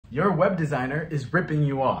Your web designer is ripping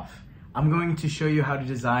you off. I'm going to show you how to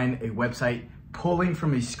design a website pulling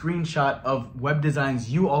from a screenshot of web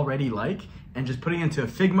designs you already like and just putting it into a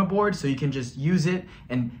Figma board so you can just use it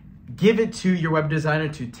and give it to your web designer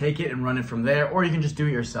to take it and run it from there, or you can just do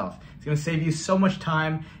it yourself. It's gonna save you so much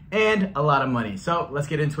time and a lot of money. So let's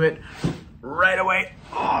get into it right away.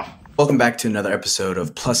 Welcome back to another episode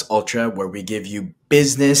of Plus Ultra, where we give you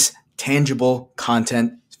business, tangible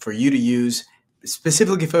content for you to use,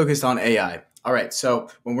 specifically focused on AI. All right, so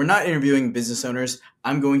when we're not interviewing business owners,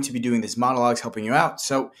 I'm going to be doing these monologues helping you out.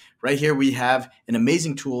 So right here we have an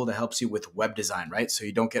amazing tool that helps you with web design, right? So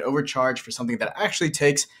you don't get overcharged for something that actually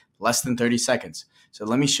takes less than 30 seconds. So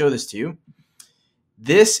let me show this to you.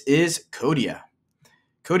 This is Codia.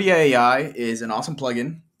 Codia AI is an awesome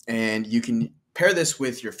plugin, and you can pair this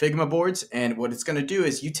with your Figma boards. And what it's going to do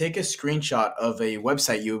is you take a screenshot of a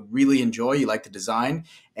website you really enjoy, you like the design,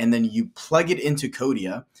 and then you plug it into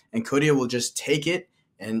Codia, and Codia will just take it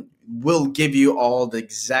and will give you all the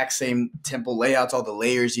exact same template layouts, all the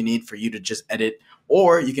layers you need for you to just edit,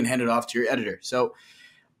 or you can hand it off to your editor. So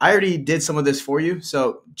I already did some of this for you.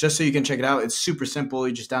 So just so you can check it out, it's super simple.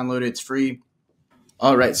 You just download it, it's free.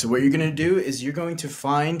 All right, so what you're going to do is you're going to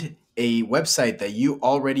find a website that you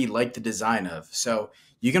already like the design of. So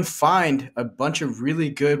you can find a bunch of really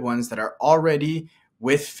good ones that are already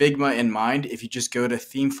with Figma in mind if you just go to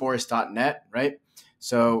themeforest.net, right?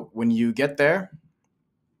 So when you get there,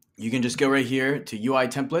 you can just go right here to UI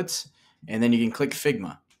templates, and then you can click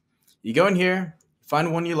Figma. You go in here,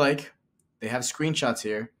 find one you like. They have screenshots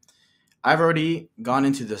here. I've already gone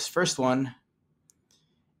into this first one,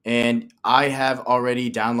 and I have already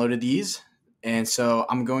downloaded these. And so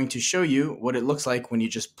I'm going to show you what it looks like when you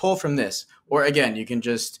just pull from this. Or again, you can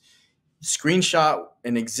just screenshot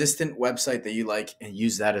an existent website that you like and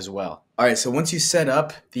use that as well. All right, so once you set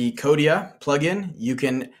up the Codia plugin, you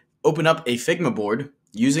can open up a Figma board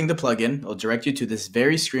using the plugin. It'll direct you to this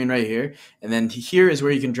very screen right here. And then here is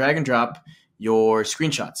where you can drag and drop your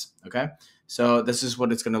screenshots, okay? So this is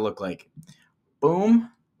what it's gonna look like.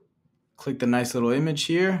 Boom, click the nice little image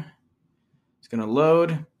here. It's gonna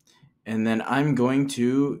load. And then I'm going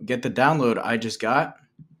to get the download I just got,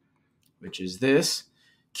 which is this.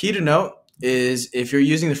 Key to note is if you're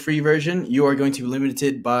using the free version, you are going to be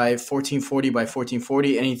limited by 1440 by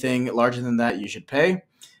 1440. Anything larger than that, you should pay.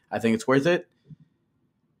 I think it's worth it.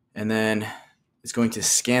 And then it's going to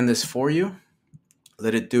scan this for you.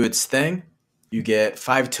 Let it do its thing. You get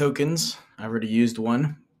 5 tokens. I already used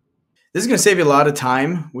one. This is going to save you a lot of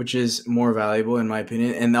time, which is more valuable in my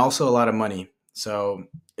opinion, and also a lot of money. So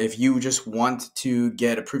if you just want to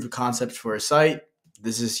get a proof of concept for a site,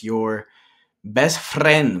 this is your best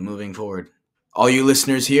friend moving forward. All you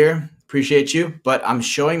listeners here, appreciate you, but I'm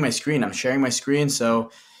showing my screen. I'm sharing my screen,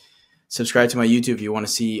 so subscribe to my YouTube if you want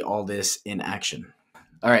to see all this in action.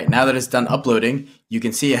 All right, now that it's done uploading, you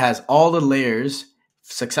can see it has all the layers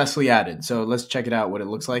successfully added. So let's check it out, what it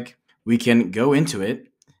looks like. We can go into it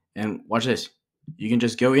and watch this. You can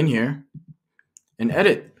just go in here and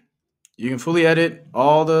edit. You can fully edit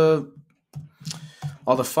all the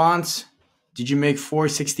fonts. Did you make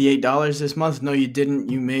 $468 this month? No, you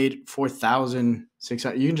didn't. You made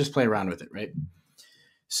 $4,600. You can just play around with it, right?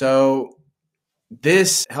 So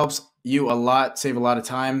this helps you a lot, save a lot of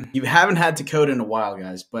time. You haven't had to code in a while,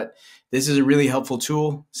 guys, but this is a really helpful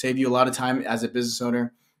tool, save you a lot of time as a business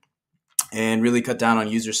owner, and really cut down on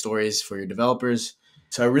user stories for your developers.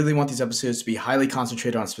 So I really want these episodes to be highly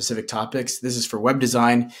concentrated on specific topics. This is for web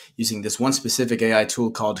design using this one specific AI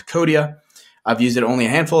tool called Codia. I've used it only a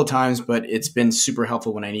handful of times, but it's been super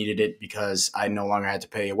helpful when I needed it because I no longer had to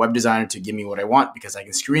pay a web designer to give me what I want, because I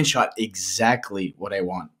can screenshot exactly what I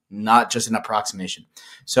want, not just an approximation.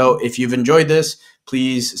 So if you've enjoyed this,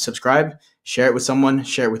 please subscribe, share it with someone,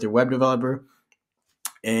 share it with your web developer.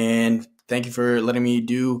 And thank you for letting me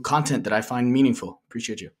do content that I find meaningful.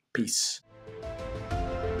 Appreciate you. Peace.